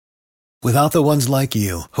Without the ones like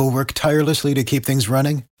you, who work tirelessly to keep things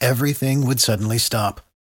running, everything would suddenly stop.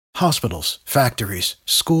 Hospitals, factories,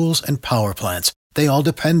 schools, and power plants, they all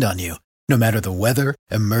depend on you. No matter the weather,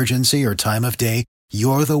 emergency, or time of day,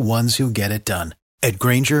 you're the ones who get it done. At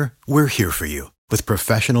Grainger, we're here for you with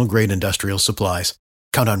professional-grade industrial supplies.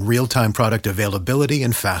 Count on real-time product availability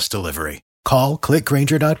and fast delivery. Call,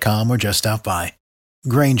 clickgrainger.com, or just stop by.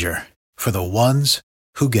 Grainger, for the ones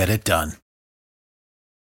who get it done.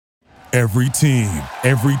 Every team,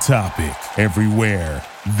 every topic, everywhere.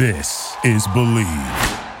 This is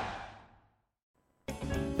Believe.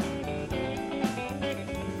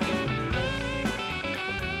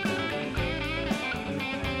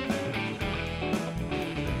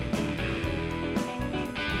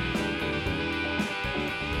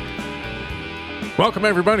 Welcome,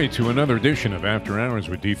 everybody, to another edition of After Hours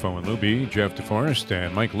with Defo and Luby. Jeff DeForest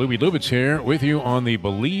and Mike Luby Lubitz here with you on the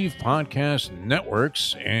Believe Podcast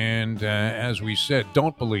Networks. And as we said,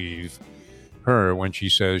 don't believe her when she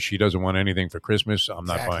says she doesn't want anything for Christmas. I'm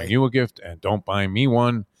not buying you a gift, and don't buy me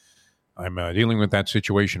one. I'm dealing with that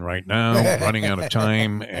situation right now, running out of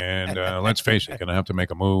time, and let's face it, going to have to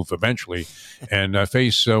make a move eventually and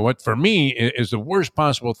face what, for me, is the worst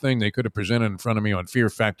possible thing they could have presented in front of me on Fear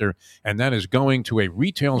Factor, and that is going to a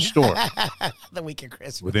retail store the week of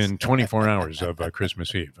Christmas within 24 hours of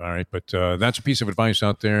Christmas Eve. All right, but that's a piece of advice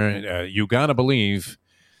out there. You got to believe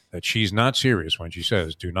that she's not serious when she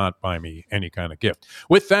says, do not buy me any kind of gift.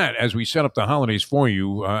 With that, as we set up the holidays for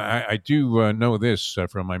you, I do know this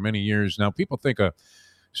from my many years. Now, people think of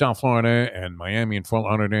South Florida and Miami and Fort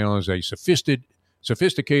Lauderdale as a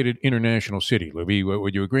sophisticated international city. Libby,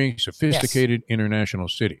 would you agree? Sophisticated international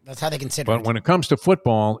city. That's how they consider it. But when it comes to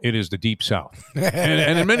football, it is the Deep South.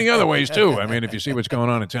 and in many other ways, too. I mean, if you see what's going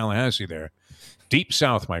on in Tallahassee there. Deep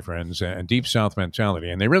South, my friends, and Deep South mentality.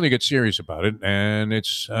 And they really get serious about it. And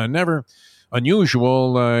it's never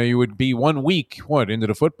unusual. You would be 1 week, into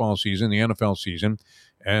the football season, the NFL season.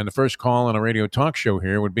 And the first call on a radio talk show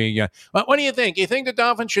here would be, what do you think? You think the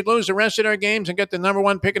Dolphins should lose the rest of their games and get the number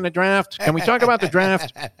one pick in the draft? Can we talk about the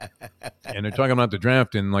draft? And they're talking about the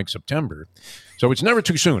draft in like September. So it's never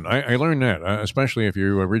too soon. I learned that, especially if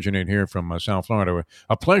you originate here from South Florida.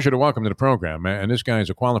 A pleasure to welcome to the program. And this guy is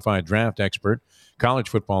a qualified draft expert, college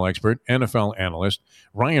football expert, NFL analyst,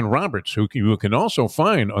 Ryan Roberts, who you can also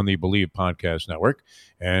find on the Believe Podcast Network.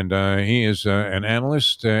 And he is an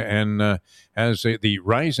analyst and has the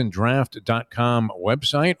riseanddraft.com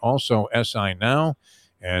website, also SI Now,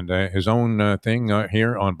 and his own thing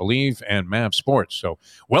here on Believe and Mav Sports. So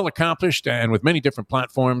well accomplished and with many different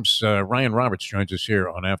platforms. Ryan Roberts joins us here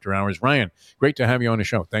on After Hours. Ryan, great to have you on the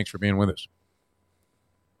show. Thanks for being with us.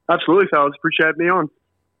 Absolutely, fellas. Appreciate having me on.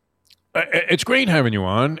 It's great having you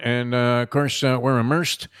on. And, of course, we're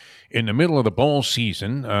immersed in the middle of the bowl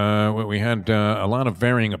season. We had a lot of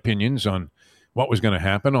varying opinions on what was going to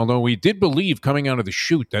happen, although we did believe coming out of the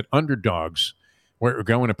chute that underdogs were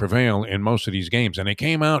going to prevail in most of these games. And they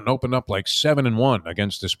came out and opened up like 7-1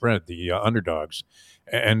 against the spread, the underdogs.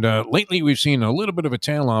 And lately we've seen a little bit of a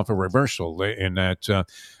tail off, a reversal in that.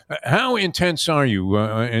 How intense are you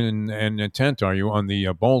and intent are you on the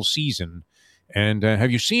bowl season? And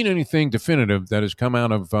have you seen anything definitive that has come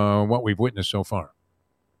out of what we've witnessed so far?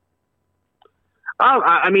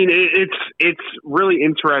 I mean, it's really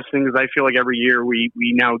interesting because I feel like every year we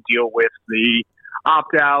now deal with the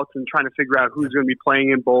opt-outs and trying to figure out who's going to be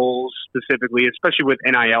playing in bowls specifically, especially with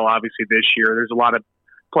NIL, obviously, this year. There's a lot of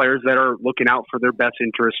players that are looking out for their best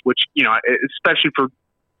interests, which, especially for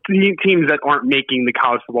teams that aren't making the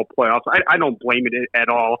college football playoffs. I don't blame it at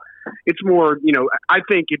all. It's more, I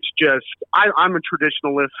think it's just, I'm a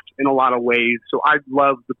traditionalist in a lot of ways, so I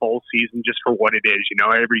love the bowl season just for what it is.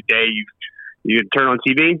 Every day you turn on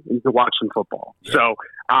TV and you can watch some football. Yeah. So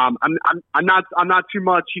I'm not too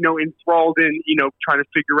much enthralled in trying to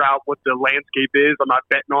figure out what the landscape is. I'm not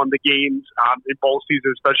betting on the games in bowl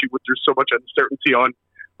season, especially with there's so much uncertainty on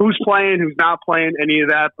who's playing, who's not playing, any of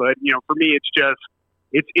that. But for me, it's just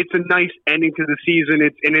it's a nice ending to the season.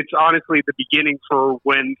 It's honestly the beginning for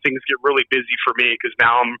when things get really busy for me, because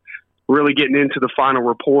now I'm really getting into the final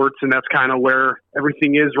reports, and that's kind of where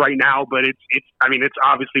everything is right now. But it's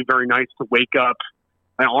obviously very nice to wake up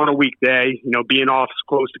on a weekday, being off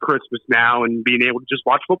close to Christmas now and being able to just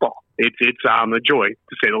watch football. It's a joy,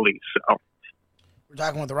 to say the least. So we're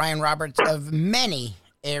talking with Ryan Roberts of many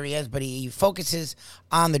areas, but he focuses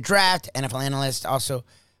on the draft, NFL analyst, also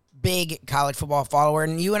big college football follower.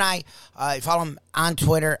 And you and I follow him on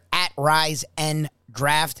Twitter at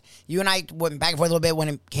RiseNDraft. You and I went back and forth a little bit when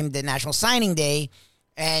it came to National Signing Day,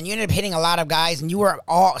 and you ended up hitting a lot of guys, and you were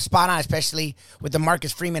all spot on, especially with the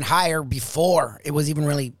Marcus Freeman hire before it was even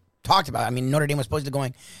really talked about. I mean, Notre Dame was supposed to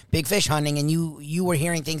going big fish hunting, and you were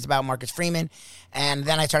hearing things about Marcus Freeman, and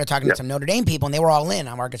then I started talking to some Notre Dame people, and they were all in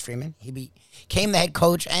on Marcus Freeman. He became the head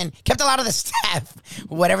coach and kept a lot of the staff,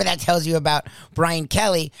 whatever that tells you about Brian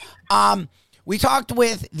Kelly. We talked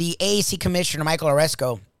with the AAC commissioner, Michael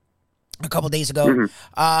Oresco, a couple days ago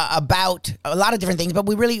about a lot of different things, but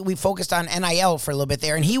we focused on NIL for a little bit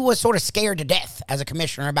there, and he was sort of scared to death as a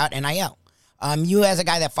commissioner about NIL. You, as a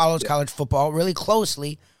guy that follows college football really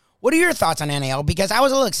closely, what are your thoughts on NIL? Because I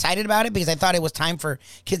was a little excited about it because I thought it was time for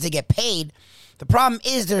kids to get paid. The problem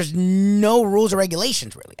is there's no rules or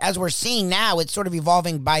regulations, really. As we're seeing now, it's sort of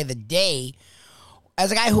evolving by the day.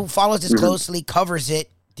 As a guy who follows this closely, covers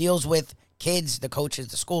it, deals with kids, the coaches,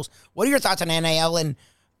 the schools, what are your thoughts on NIL and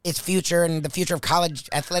its future and the future of college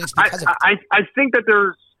athletics because of it? I think that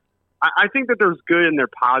there's good and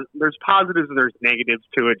there's positives and there's negatives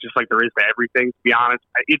to it, just like there is to everything. To be honest,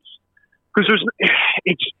 it's because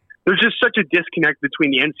there's just such a disconnect between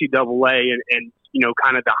the NCAA and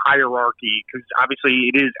kind of the hierarchy, because obviously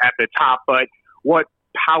it is at the top, but what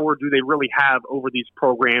power do they really have over these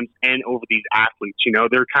programs and over these athletes?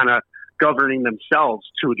 They're kind of governing themselves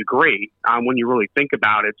to a degree when you really think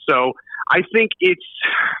about it. So I think it's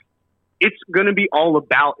going to be all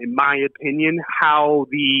about, in my opinion, how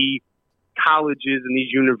the colleges and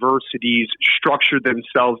these universities structure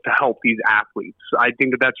themselves to help these athletes. I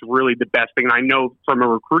think that that's really the best thing. And I know from a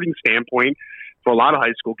recruiting standpoint for a lot of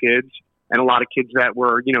high school kids and a lot of kids that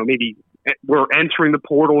were, maybe were entering the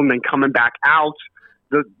portal and then coming back out.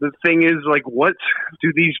 The thing is, like, what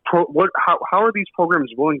do these how are these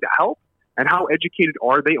programs willing to help, and how educated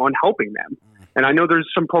are they on helping them? And I know there's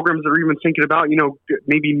some programs that are even thinking about,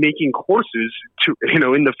 maybe making courses to,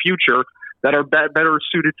 in the future that are better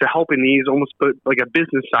suited to helping these, almost like a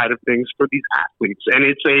business side of things for these athletes. And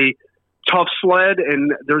it's a tough sled,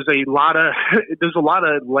 and there's a lot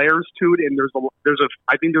of layers to it, and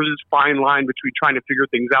I think there's this fine line between trying to figure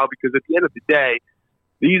things out, because at the end of the day,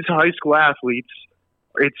 these high school athletes,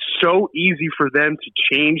 it's so easy for them to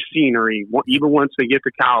change scenery, even once they get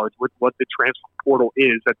to college, with what the transfer portal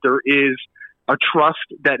is, that there is a trust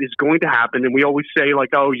that is going to happen. And we always say, like,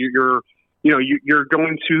 oh, you're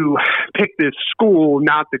going to pick this school,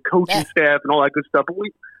 not the coaching staff and all that good stuff.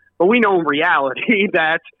 But we know in reality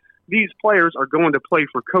that these players are going to play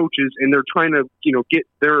for coaches, and they're trying to, get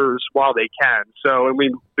theirs while they can. So, I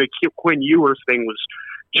mean, the Quinn Ewers thing was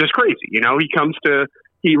just crazy.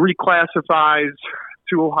 He reclassifies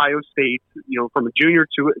to Ohio State, from a junior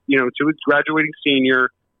to his graduating senior.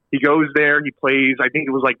 He goes there, he plays, I think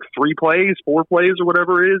it was like 4 plays or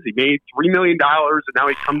whatever it is. He made $3 million, and now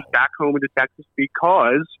he comes back home into Texas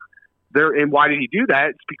because and why did he do that?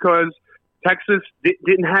 It's because Texas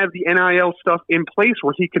didn't have the NIL stuff in place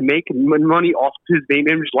where he could make money off his name,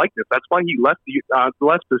 image, likeness. That's why he left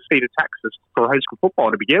the state of Texas for high school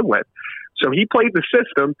football to begin with. So he played the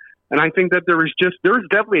system, and I think that there's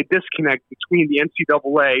definitely a disconnect between the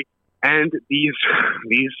NCAA and these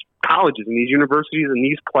colleges and these universities and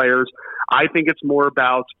these players. I think it's more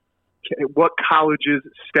about what colleges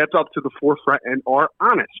step up to the forefront and are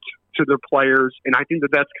honest to their players, and I think that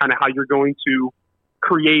that's kind of how you're going to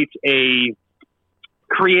create a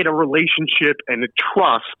relationship and a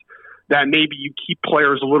trust that maybe you keep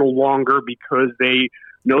players a little longer because they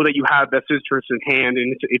know that you have best interest in hand,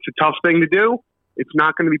 and it's a tough thing to do. It's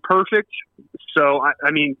not going to be perfect. So,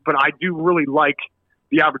 but I do really like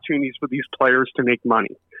the opportunities for these players to make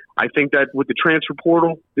money. I think that with the transfer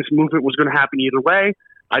portal, this movement was going to happen either way.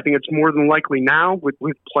 I think it's more than likely now with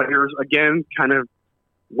players, again, kind of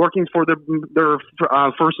working for their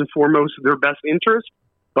first and foremost, their best interest.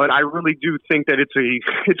 But I really do think that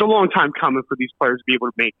it's a long time coming for these players to be able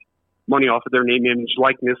to make money off of their name, image,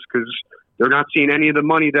 likeness, because they're not seeing any of the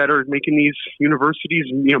money that are making these universities,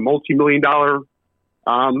 multi-million dollar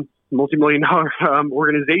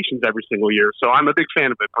organizations every single year. So I'm a big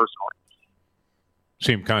fan of it personally.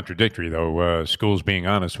 Seem contradictory, though, schools being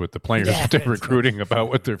honest with the players that they're recruiting about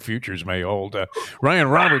what their futures may hold. Ryan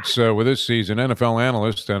Roberts with us, he's an NFL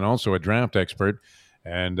analyst and also a draft expert.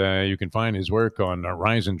 And you can find his work on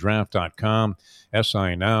RiseandDraft.com.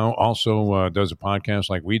 SI Now also does a podcast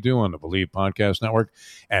like we do on the Believe Podcast Network,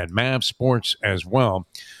 and Mav Sports as well.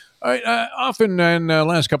 Often in the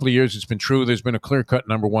last couple of years, it's been true. There's been a clear-cut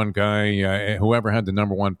number one guy, whoever had the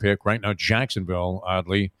number one pick. Right now, Jacksonville,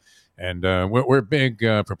 oddly. And we're big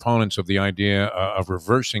proponents of the idea of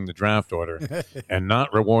reversing the draft order and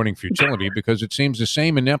not rewarding futility, because it seems the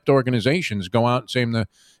same inept organizations go out and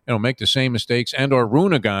make the same mistakes and or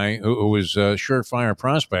ruin a guy who is a surefire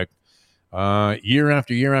prospect year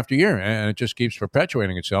after year after year, and it just keeps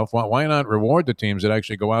perpetuating itself. Why not reward the teams that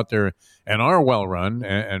actually go out there and are well run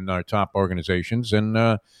and are top organizations,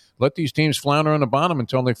 and let these teams flounder on the bottom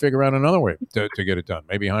until they figure out another way to get it done?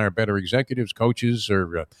 Maybe hire better executives, coaches,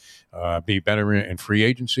 or be better in free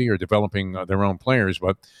agency or developing their own players.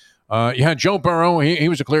 But you had Joe Burrow. He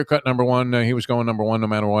was a clear-cut number one. He was going number one no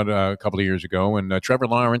matter what a couple of years ago. And Trevor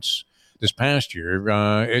Lawrence this past year,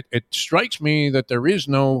 it strikes me that there is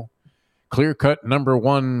no clear-cut number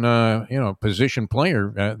one, position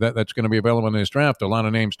player that's going to be available in this draft. A lot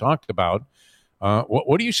of names talked about.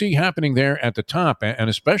 What do you see happening there at the top, and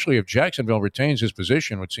especially if Jacksonville retains his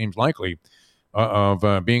position, which seems likely,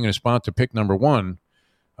 of being in a spot to pick number one?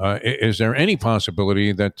 Is there any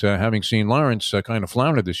possibility that, having seen Lawrence kind of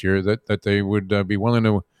flounder this year, that they would be willing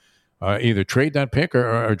to either trade that pick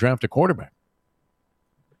or draft a quarterback?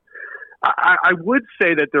 I would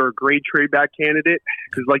say that they're a great trade back candidate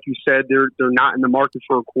because, like you said, they're not in the market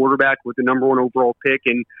for a quarterback with the number one overall pick,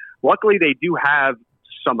 and luckily they do have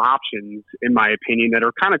some options, in my opinion, that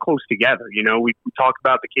are kind of close together. You know, we talked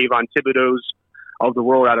about the Kayvon Thibodeaux of the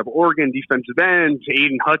world out of Oregon, defensive end,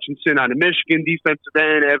 Aiden Hutchinson out of Michigan, defensive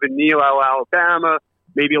end, Evan Neal out of Alabama,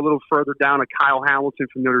 maybe a little further down a Kyle Hamilton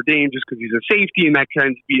from Notre Dame just because he's a safety and that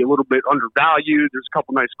tends to be a little bit undervalued. There's a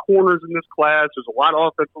couple nice corners in this class. There's a lot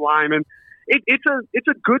of offensive linemen. It's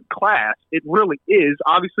a good class. It really is.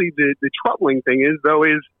 Obviously, the troubling thing is, though,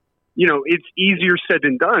 it's easier said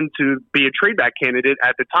than done to be a trade back candidate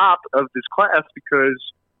at the top of this class because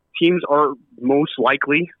teams are most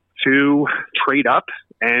likely to trade up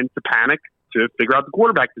and to panic to figure out the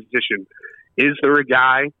quarterback position. Is there a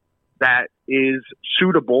guy that is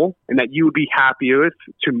suitable and that you would be happy with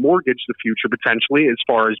to mortgage the future potentially as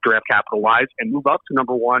far as draft capital wise and move up to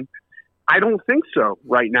number one? I don't think so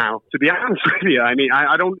right now, to be honest with you. I mean,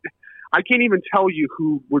 I can't even tell you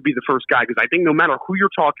who would be the first guy because I think no matter who you're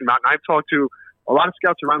talking about, and I've talked to a lot of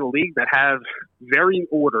scouts around the league that have varying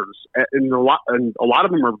orders, and a lot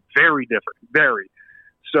of them are very different, very.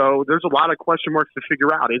 So there's a lot of question marks to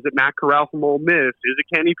figure out. Is it Matt Corral from Ole Miss? Is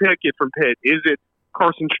it Kenny Pickett from Pitt? Is it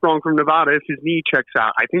Carson Strong from Nevada if his knee checks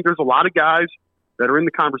out? I think there's a lot of guys that are in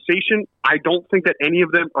the conversation. I don't think that any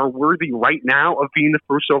of them are worthy right now of being the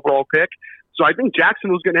first overall pick. So I think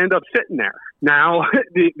Jacksonville's going to end up sitting there. Now,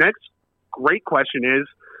 the next great question is,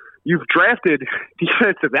 you've drafted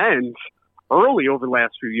defensive ends early over the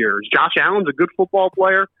last few years. Josh Allen's a good football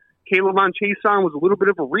player. Caleb Von Chason was a little bit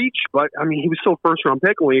of a reach, but, I mean, he was still first-round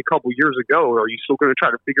pick only a couple years ago. Are you still going to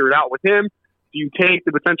try to figure it out with him? Do you take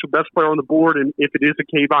the potential best player on the board, and if it is a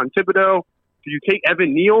Kayvon Thibodeaux? Do you take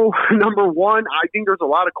Evan Neal, number one? I think there's a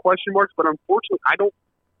lot of question marks, but unfortunately, I don't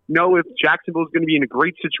know if Jacksonville is going to be in a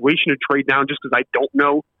great situation to trade down just because I don't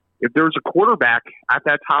know if there's a quarterback at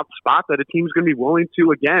that top spot that a team's going to be willing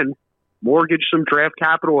to, again, mortgage some draft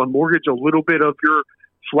capital and mortgage a little bit of your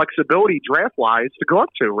flexibility draft-wise to go up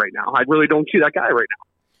to right now. I really don't see that guy right now.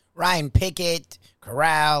 Ryan Pickett,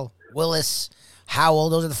 Corral, Willis, Howell,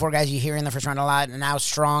 those are the four guys you hear in the first round a lot, and now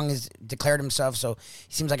Strong has declared himself, so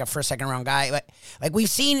he seems like a first, second round guy. But like we've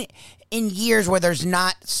seen in years where there's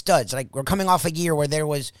not studs. Like we're coming off a year where there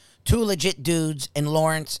was two legit dudes in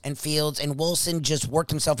Lawrence and Fields, and Wilson just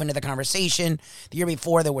worked himself into the conversation. The year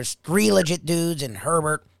before there was three legit dudes in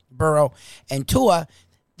Herbert, Burrow, and Tua.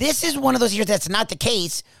 This is one of those years that's not the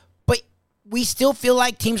case, but we still feel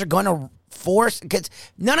like teams are going to force, because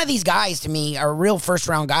none of these guys to me are real first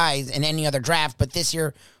round guys in any other draft, but this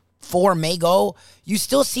year 4 may go. You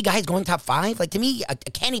still see guys going top 5. Like to me, a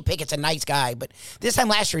Kenny Pickett's a nice guy, but this time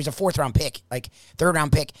last year he's a 4th round pick, like 3rd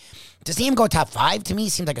round pick. To see him go top 5 to me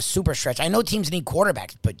seems like a super stretch. I know teams need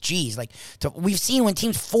quarterbacks, but geez, like we've seen when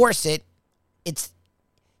teams force it,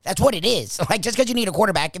 that's what it is. Like, just because you need a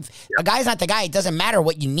quarterback, if a guy's not the guy, it doesn't matter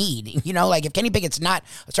what you need. You know, like if Kenny Pickett's not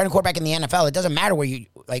a starting quarterback in the NFL, it doesn't matter what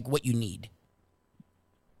you need.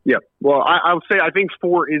 Yeah. Well, I would say I think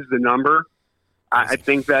 4 is the number. I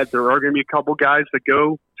think that there are going to be a couple guys that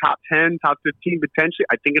go top 10, top 15 potentially.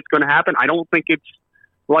 I think it's going to happen. I don't think it's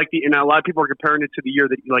like a lot of people are comparing it to the year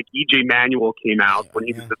that like EJ Manuel came out when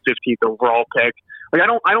he was the 15th overall pick. Like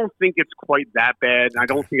I don't think it's quite that bad. I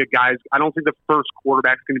don't think the first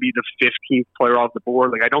quarterback's going to be the 15th player off the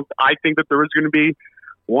board. Like I think that there is going to be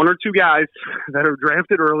 1 or 2 guys that are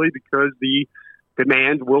drafted early because the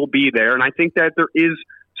demand will be there, and I think that there is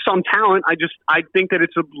some talent. I think that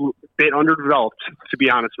it's a bit underdeveloped, to be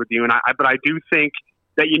honest with you. But I do think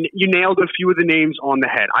that you nailed a few of the names on the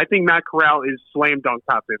head. I think Matt Corral is slam dunk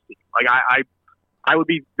top 50. Like I would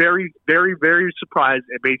be very, very, very surprised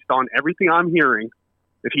based on everything I'm hearing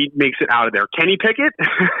if he makes it out of there. Kenny Pickett,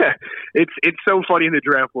 it's so funny in the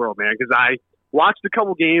draft world, man, because watched a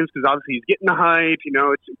couple games because obviously he's getting the hype. You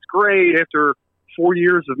know, it's great after 4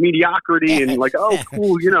 years of mediocrity and like, oh,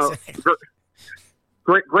 cool, you know,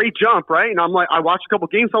 great jump, right? And I'm like, I watched a couple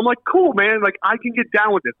games, so I'm like, cool, man. Like, I can get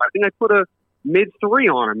down with this. I think I put a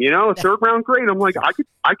mid-3 on him, you know, a third-round grade. I'm like, I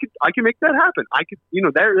can make that happen. I could, you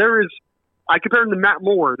know, there is. I compare him to Matt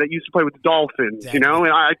Moore that used to play with the Dolphins, you know,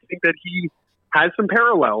 and I think that he has some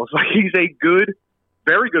parallels. Like, he's a good,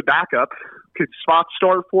 very good backup. Could spot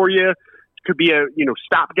start for you. Could be a, you know,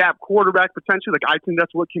 stopgap quarterback potentially. Like, I think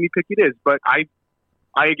that's what Kenny Pickett is. But I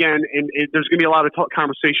again, there's going to be a lot of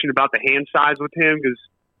conversation about the hand size with him because,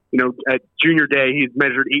 you know, at junior day, he's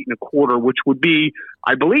measured 8 1/4, which would be,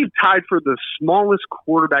 I believe, tied for the smallest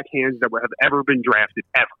quarterback hands that have ever been drafted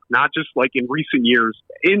ever. Not just like in recent years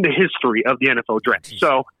in the history of the NFL draft.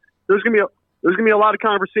 So there's going to be a lot of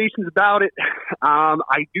conversations about it.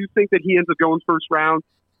 I do think that he ends up going first round.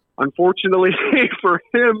 Unfortunately for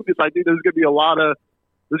him, because I think there's going to be a lot of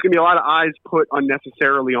eyes put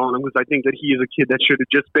unnecessarily on him, because I think that he is a kid that should have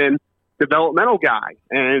just been developmental guy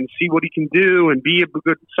and see what he can do and be a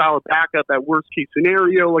good solid backup at worst case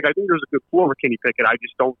scenario. Like, I think there's a good floor for Kenny Pickett. I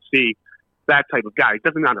just don't see that type of guy. He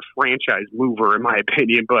doesn't not a franchise mover in my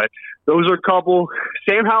opinion, but those are a couple.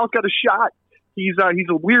 Sam Howell's got a shot. He's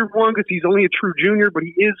a weird one because he's only a true junior, but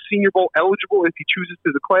he is Senior Bowl eligible if he chooses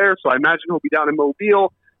to declare. So I imagine he'll be down in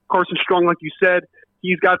Mobile. Carson Strong, like you said,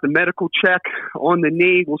 he's got the medical check on the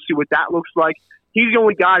knee. We'll see what that looks like. He's the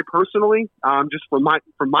only guy personally, just from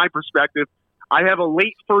my perspective. I have a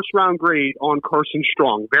late first-round grade on Carson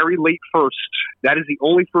Strong, very late first. That is the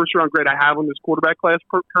only first-round grade I have on this quarterback class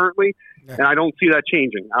currently, and I don't see that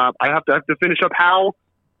changing. I have to finish up Howell,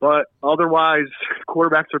 but otherwise,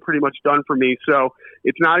 quarterbacks are pretty much done for me. So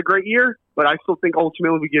it's not a great year, but I still think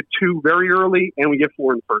ultimately we get 2 very early, and we get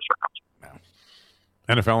 4 in the first round.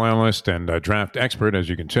 NFL analyst and draft expert, as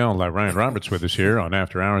you can tell, Ryan Roberts with us here on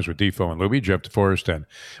After Hours with Defo and Luby. Jeff DeForest and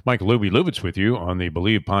Mike Lubitz with you on the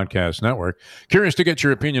Believe Podcast Network. Curious to get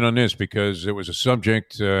your opinion on this because it was a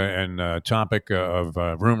subject and topic of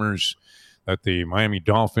rumors that the Miami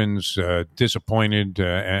Dolphins disappointed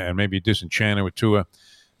and maybe disenchanted with Tua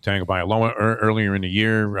Tagovailoa earlier in the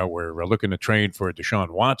year. We're looking to trade for Deshaun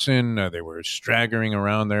Watson. They were staggering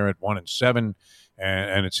around there at 1-7.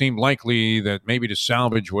 And it seemed likely that maybe to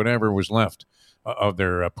salvage whatever was left of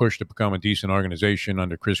their push to become a decent organization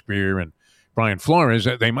under Chris Grier and Brian Flores,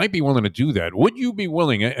 they might be willing to do that. Would you be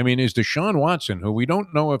willing? I mean, is Deshaun Watson, who we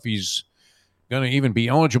don't know if he's going to even be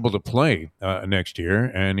eligible to play next year,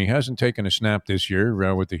 and he hasn't taken a snap this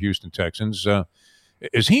year with the Houston Texans,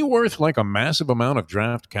 is he worth like a massive amount of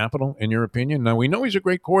draft capital, in your opinion? Now, we know he's a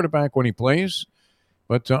great quarterback when he plays.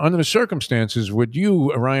 But under the circumstances, would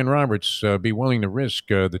you, Ryan Roberts, be willing to risk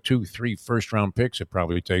the 2-3 first-round picks it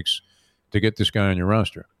probably takes to get this guy on your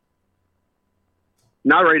roster?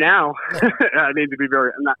 Not right now. I need to be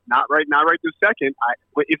very not right this second.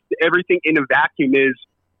 If everything in a vacuum is,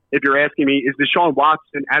 if you're asking me, is Deshaun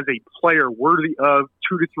Watson as a player worthy of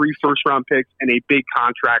 2 to 3 first-round picks and a big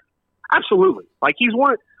contract? Absolutely. Like, he's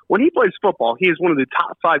one. When he plays football, he is one of the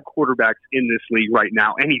top 5 quarterbacks in this league right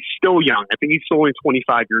now, and he's still young. I think he's still only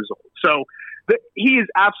 25 years old. So he is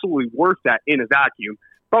absolutely worth that in a vacuum.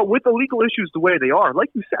 But with the legal issues the way they are, like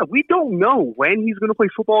you said, we don't know when he's going to play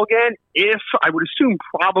football again. If I would assume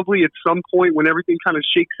probably at some point when everything kind of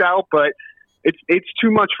shakes out, but it's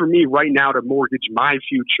too much for me right now to mortgage my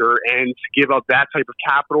future and to give up that type of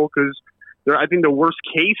capital because I think the worst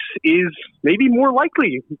case is maybe more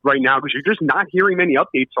likely right now because you're just not hearing many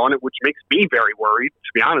updates on it, which makes me very worried,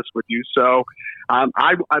 to be honest with you. So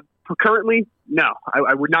I currently, no,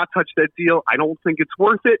 I would not touch that deal. I don't think it's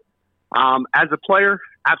worth it. As a player,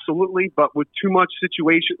 absolutely. But with too much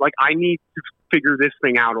situation, like I need to figure this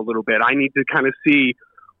thing out a little bit. I need to kind of see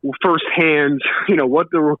firsthand, what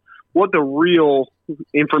the real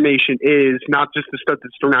information is, not just the stuff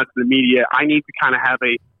that's thrown out to the media. I need to kind of have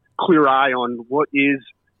a clear eye on what is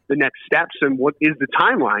the next steps and what is the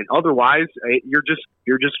timeline. Otherwise, you're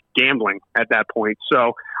just gambling at that point.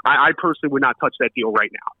 So I personally would not touch that deal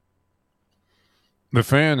right now. The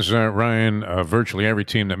fans, Ryan, virtually every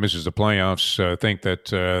team that misses the playoffs think that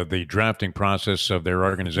the drafting process of their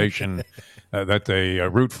organization that they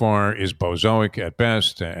root for is bozoic at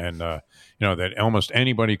best, and that almost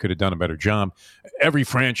anybody could have done a better job. Every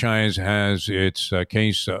franchise has its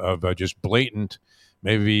case of just blatant,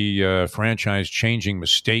 maybe franchise-changing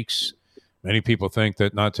mistakes. Many people think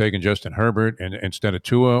that not taking Justin Herbert instead of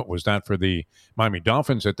Tua was that for the Miami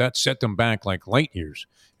Dolphins, that set them back like light years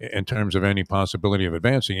in terms of any possibility of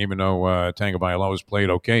advancing, even though Tagovailoa has played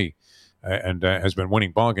okay and has been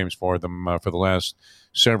winning ball games for them for the last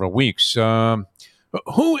several weeks.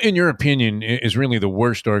 Who, in your opinion, is really the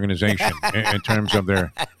worst organization in terms of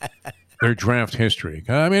their draft history?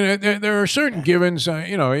 I mean, there are certain givens.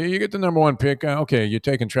 You get the number one pick. Okay, you're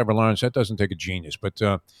taking Trevor Lawrence. That doesn't take a genius. But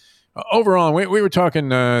overall, we were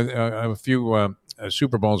talking a few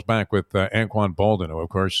Super Bowls back with Anquan Boldin, who, of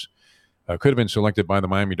course, could have been selected by the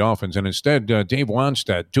Miami Dolphins. And instead, Dave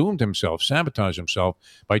Wannstedt sabotaged himself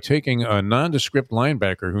by taking a nondescript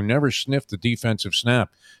linebacker who never sniffed the defensive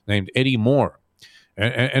snap named Eddie Moore.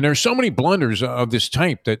 And there's so many blunders of this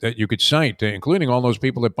type that you could cite, including all those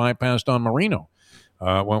people that bypassed Don Marino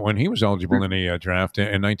when he was eligible in the draft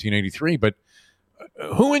in 1983. But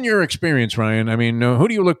who, in your experience, Ryan, I mean, who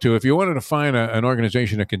do you look to if you wanted to find an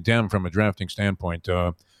organization to condemn from a drafting standpoint?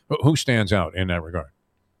 Who stands out in that regard?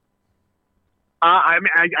 I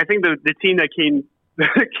think the team that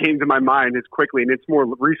came to my mind is quickly, and it's more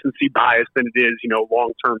recency bias than it is,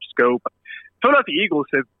 long-term scope. Philadelphia Eagles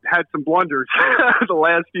have had some blunders the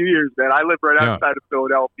last few years, man. I live right outside of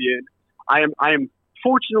Philadelphia, and I am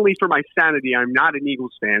fortunately for my sanity, I'm not an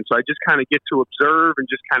Eagles fan, so I just kind of get to observe and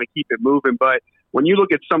just kind of keep it moving. But when you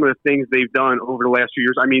look at some of the things they've done over the last few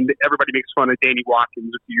years, I mean, everybody makes fun of Danny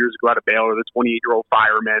Watkins a few years ago out of Baylor, the 28-year-old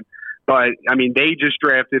fireman. But, I mean, they just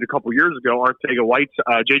drafted a couple years ago J.J.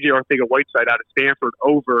 Arcega-Whiteside out of Stanford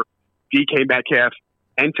over DK Metcalf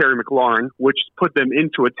and Terry McLaurin, which put them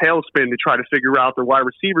into a tailspin to try to figure out their wide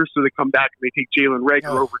receivers. So they come back and they take Jalen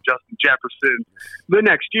Reagor over Justin Jefferson the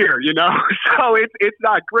next year, So it's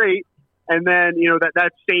not great. And then,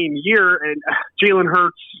 that same year, and Jalen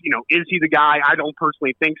Hurts, is he the guy? I don't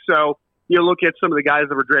personally think so. You look at some of the guys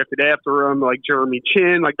that were drafted after him, like Jeremy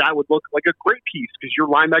Chin, like that would look like a great piece because your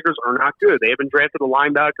linebackers are not good. They haven't drafted a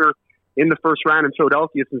linebacker in the first round in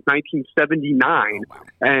Philadelphia since 1979. Oh, wow.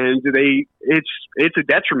 And it's a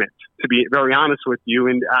detriment, to be very honest with you.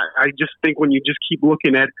 And I just think when you just keep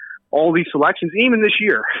looking at all these selections, even this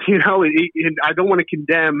year, and I don't want to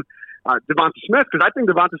condemn Devonta Smith because I think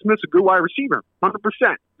Devonta Smith's a good wide receiver, 100%,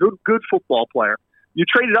 good football player. You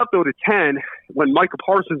traded up, though, to 10 when Micah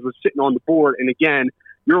Parsons was sitting on the board. And, again,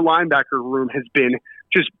 your linebacker room has been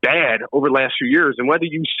just bad over the last few years. And whether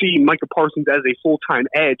you see Micah Parsons as a full-time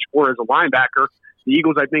edge or as a linebacker, the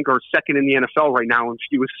Eagles, I think, are second in the NFL right now in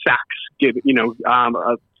fewest sacks,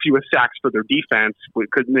 fewest sacks for their defense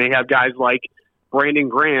because they have guys like Brandon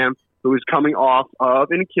Graham, who is coming off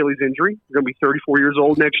of an Achilles injury. He's going to be 34 years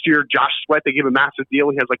old next year. Josh Sweat, they give a massive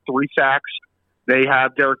deal. He has like 3 sacks. They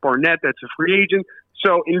have Derek Barnett, that's a free agent.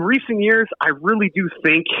 So in recent years, I really do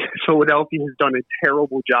think Philadelphia has done a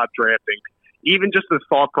terrible job drafting. Even just the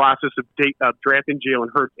thought process of drafting Jalen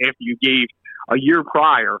Hurts after you gave a year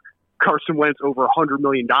prior Carson Wentz over $100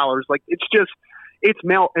 million, like it's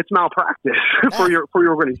malpractice for your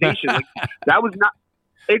organization. Like that was not.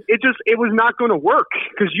 It was not going to work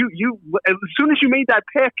because you as soon as you made that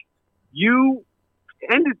pick, you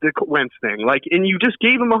ended the Wentz thing, and you just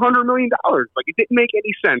gave him $100 million. Like it didn't make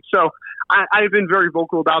any sense. So I've been very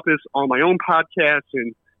vocal about this on my own podcast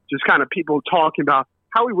and just kind of people talking about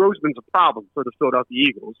Howie Roseman's a problem for the Philadelphia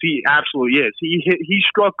Eagles. He absolutely is. He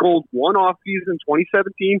struck gold one off season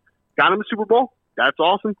 2017, got him a Super Bowl. That's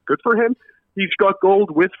awesome. Good for him. He struck gold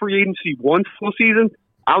with free agency one full season.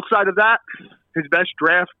 Outside of that, his best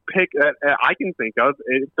draft pick that I can think of,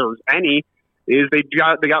 if there's any, is they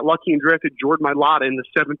got lucky and drafted Jordan Mailata in the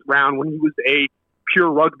 7th round when he was a pure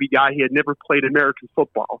rugby guy. He had never played American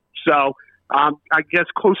football. So I guess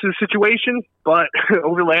close to the situation, but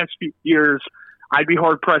over the last few years, I'd be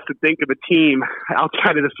hard-pressed to think of a team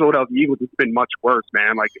outside of the Philadelphia Eagles that's been much worse,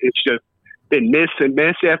 man. Like, it's just been miss and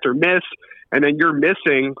miss after miss, and then you're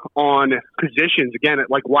missing on positions, again,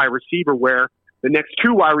 at like wide receiver, where the next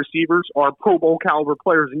 2 wide receivers are Pro Bowl caliber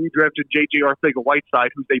players, and you drafted J.J. Arcega-Whiteside,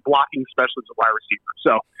 who's a blocking specialist at wide receiver.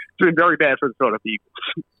 So it's been very bad for the Philadelphia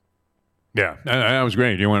Eagles. Yeah, that was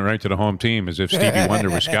great. You went right to the home team as if Stevie Wonder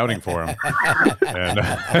was scouting for him. And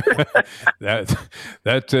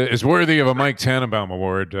that is worthy of a Mike Tannenbaum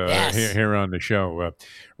Award here on the show.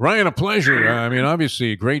 Ryan, a pleasure. I mean,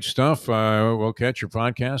 obviously, great stuff. We'll catch your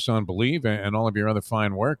podcast on Believe and all of your other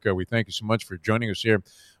fine work. We thank you so much for joining us here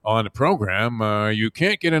on the program. You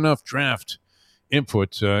can't get enough draft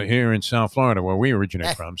input here in South Florida, where we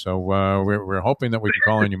originate from. So we're hoping that we can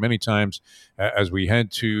call on you many times as we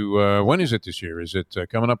head to, when is it this year? Is it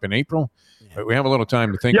coming up in April? Yeah. We have a little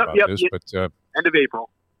time to think about this. But end of April.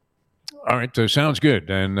 All right, sounds good.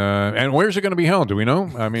 And where's it going to be held? Do we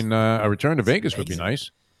know? I mean, a return to Vegas would be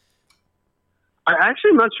nice. I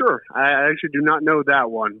actually am not sure. I actually do not know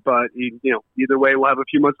that one. But, either way, we'll have a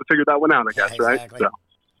few months to figure that one out, I guess, exactly. Right? So.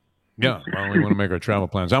 Yeah, well, we want to make our travel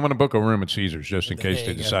plans. I'm going to book a room at Caesars just in case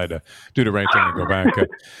they decide to do the right thing and go back.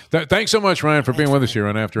 Thanks so much, Ryan, for being with us here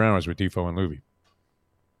on After Hours with Defo and Luby.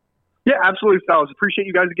 Yeah, absolutely, fellas. Appreciate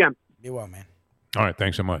you guys again. Be well, man. All right,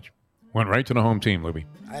 thanks so much. Went right to the home team, Luby.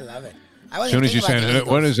 I love it. As soon as you said,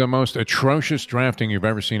 what is the most atrocious drafting you've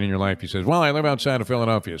ever seen in your life? He says, well, I live outside of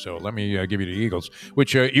Philadelphia, so let me give you the Eagles,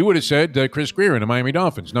 which you would have said Chris Greer and the Miami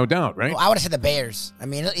Dolphins, no doubt, right? Well, I would have said the Bears. I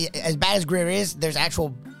mean, as bad as Greer is, there's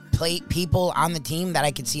actual people on the team that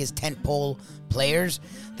I could see as tentpole players.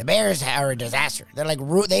 The Bears are a disaster. They're like,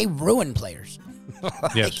 they ruin players.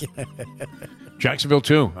 Yes. Jacksonville,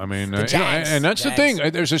 too. I mean, and that's the thing.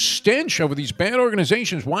 There's a stench over these bad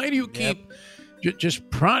organizations. Why do you keep just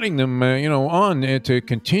prodding them, on to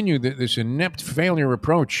continue this inept failure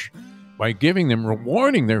approach by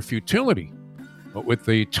rewarding their futility? But with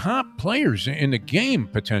the top players in the game,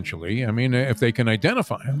 potentially, I mean, if they can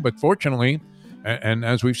identify them. But fortunately, and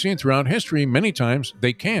as we've seen throughout history, many times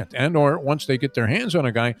they can't. And or once they get their hands on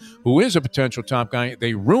a guy who is a potential top guy,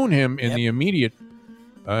 they ruin him in the immediate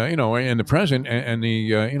in the present and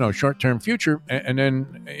the short-term future, and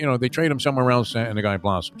then they trade him somewhere else, and the guy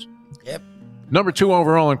blossoms. Yep. Number 2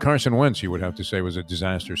 overall, and Carson Wentz, you would have to say, was a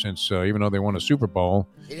disaster since even though they won a Super Bowl,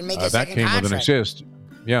 that came with an assist.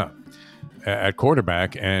 Yeah, at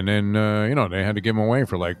quarterback, and then they had to give him away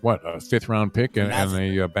for a 5th-round pick and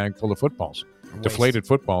a bag full of footballs, deflated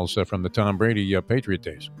footballs from the Tom Brady Patriot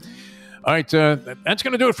days. All right, that's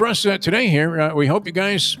going to do it for us today. Here, we hope you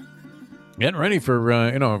guys getting ready for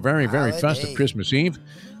a very, very festive Christmas Eve.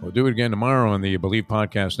 We'll do it again tomorrow on the Believe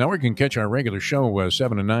Podcast Network. You can catch our regular show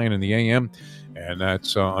 7 to 9 in the a.m., and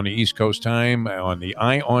that's on the East Coast time on the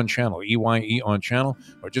ION channel, EYE on channel,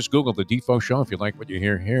 or just Google the Defo Show if you like what you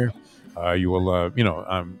hear here. You will,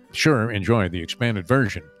 I'm sure, enjoy the expanded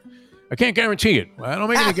version. I can't guarantee it. I don't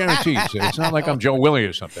make any guarantees. It's not like I'm Joe Willie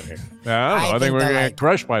or something here. I don't know. I think we're going to get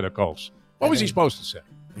crushed by the Colts. What was he supposed to say?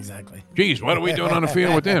 Exactly. Geez, what are we doing on the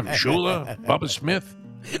field with them? Shula? Bubba Smith?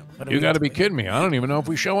 You got to be kidding me. I don't even know if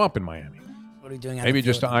we show up in Miami. What are we doing? Maybe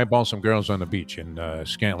just to eyeball some girls on the beach in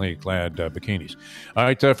scantily clad bikinis. All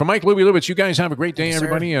right, for Mike Luby Lubitz, you guys have a great day,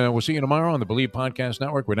 everybody. We'll see you tomorrow on the Believe Podcast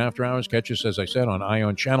Network with After Hours. Catch us, as I said, on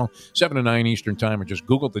ION channel, 7 to 9 Eastern time, or just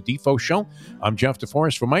Google the Defo Show. I'm Jeff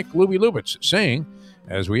DeForest for Mike Luby Lubitz saying,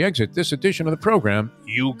 as we exit this edition of the program,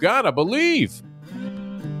 you gotta believe.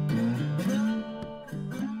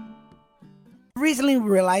 Recently we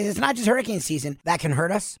realized it's not just hurricane season that can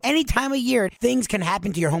hurt us. Any time of year, things can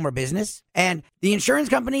happen to your home or business. And the insurance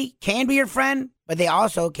company can be your friend, but they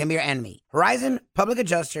also can be your enemy. Horizon Public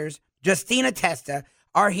Adjusters, Justina Testa,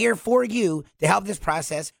 are here for you to help this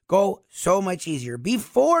process go so much easier.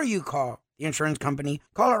 Before you call the insurance company,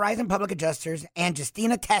 call Horizon Public Adjusters and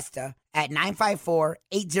Justina Testa at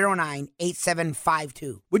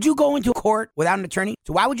 954-809-8752. Would you go into court without an attorney?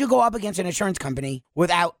 So why would you go up against an insurance company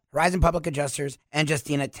without Horizon Public Adjusters and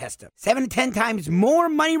Justina Testa? 7 to 10 times more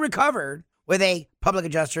money recovered with a public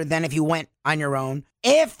adjuster than if you went on your own.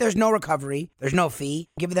 If there's no recovery, there's no fee.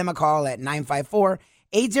 Give them a call at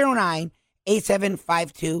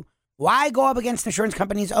 954-809-8752. Why go up against insurance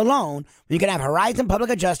companies alone when you can have Horizon Public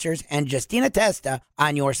Adjusters and Justina Testa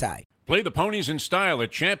on your side? Play the ponies in style at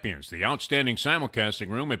Champions, the outstanding simulcasting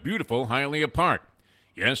room at beautiful Hialeah Park.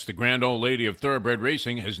 Yes, the grand old lady of thoroughbred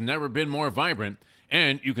racing has never been more vibrant,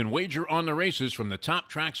 and you can wager on the races from the top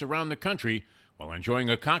tracks around the country while enjoying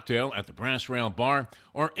a cocktail at the Brass Rail Bar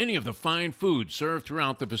or any of the fine food served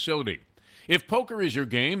throughout the facility. If poker is your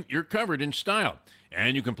game, you're covered in style,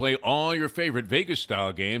 and you can play all your favorite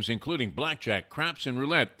Vegas-style games, including blackjack, craps, and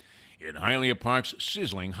roulette, in Hialeah Park's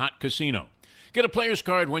sizzling hot casino. Get a player's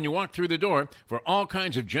card when you walk through the door for all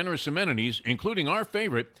kinds of generous amenities, including our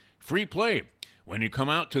favorite, free play, when you come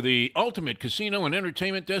out to the ultimate casino and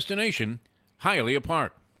entertainment destination, Hialeah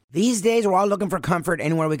Park. These days, we're all looking for comfort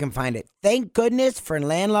anywhere we can find it. Thank goodness for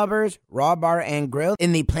Landlubbers Raw Bar and Grill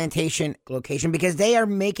in the Plantation location, because they are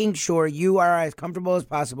making sure you are as comfortable as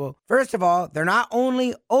possible. First of all, they're not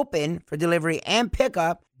only open for delivery and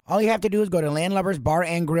pickup. All you have to do is go to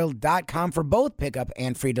landlubbersbarandgrill.com for both pickup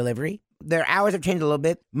and free delivery. Their hours have changed a little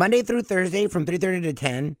bit. Monday through Thursday from 3:30 to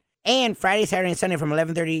 10, and Friday, Saturday, and Sunday from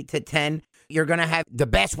 11:30 to 10. You're going to have the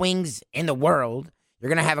best wings in the world. You're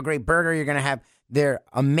going to have a great burger. You're going to have their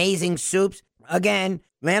amazing soups. Again,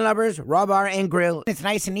 Landlubbers, Raw Bar, and Grill. It's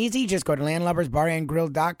nice and easy. Just go to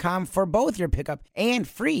landlubbersbarandgrill.com for both your pickup and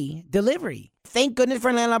free delivery. Thank goodness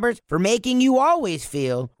for Landlubbers for making you always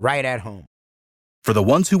feel right at home. For the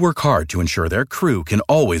ones who work hard to ensure their crew can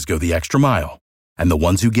always go the extra mile, and the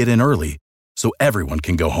ones who get in early so everyone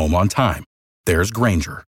can go home on time, there's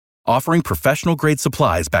Grainger, offering professional-grade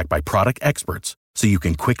supplies backed by product experts so you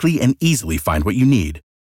can quickly and easily find what you need.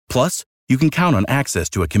 Plus, you can count on access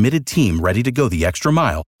to a committed team ready to go the extra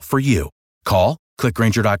mile for you. Call, click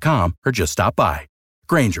Grainger.com, or just stop by.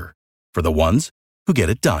 Grainger, for the ones who get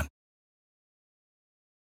it done.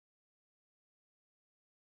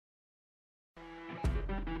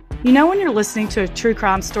 You know when you're listening to a true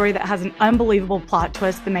crime story that has an unbelievable plot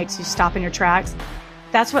twist that makes you stop in your tracks?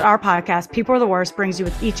 That's what our podcast, People Are the Worst, brings you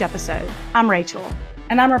with each episode. I'm Rachel.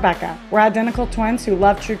 And I'm Rebecca. We're identical twins who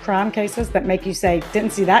love true crime cases that make you say,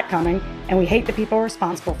 didn't see that coming, and we hate the people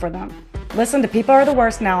responsible for them. Listen to People Are the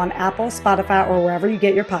Worst now on Apple, Spotify, or wherever you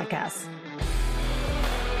get your podcasts.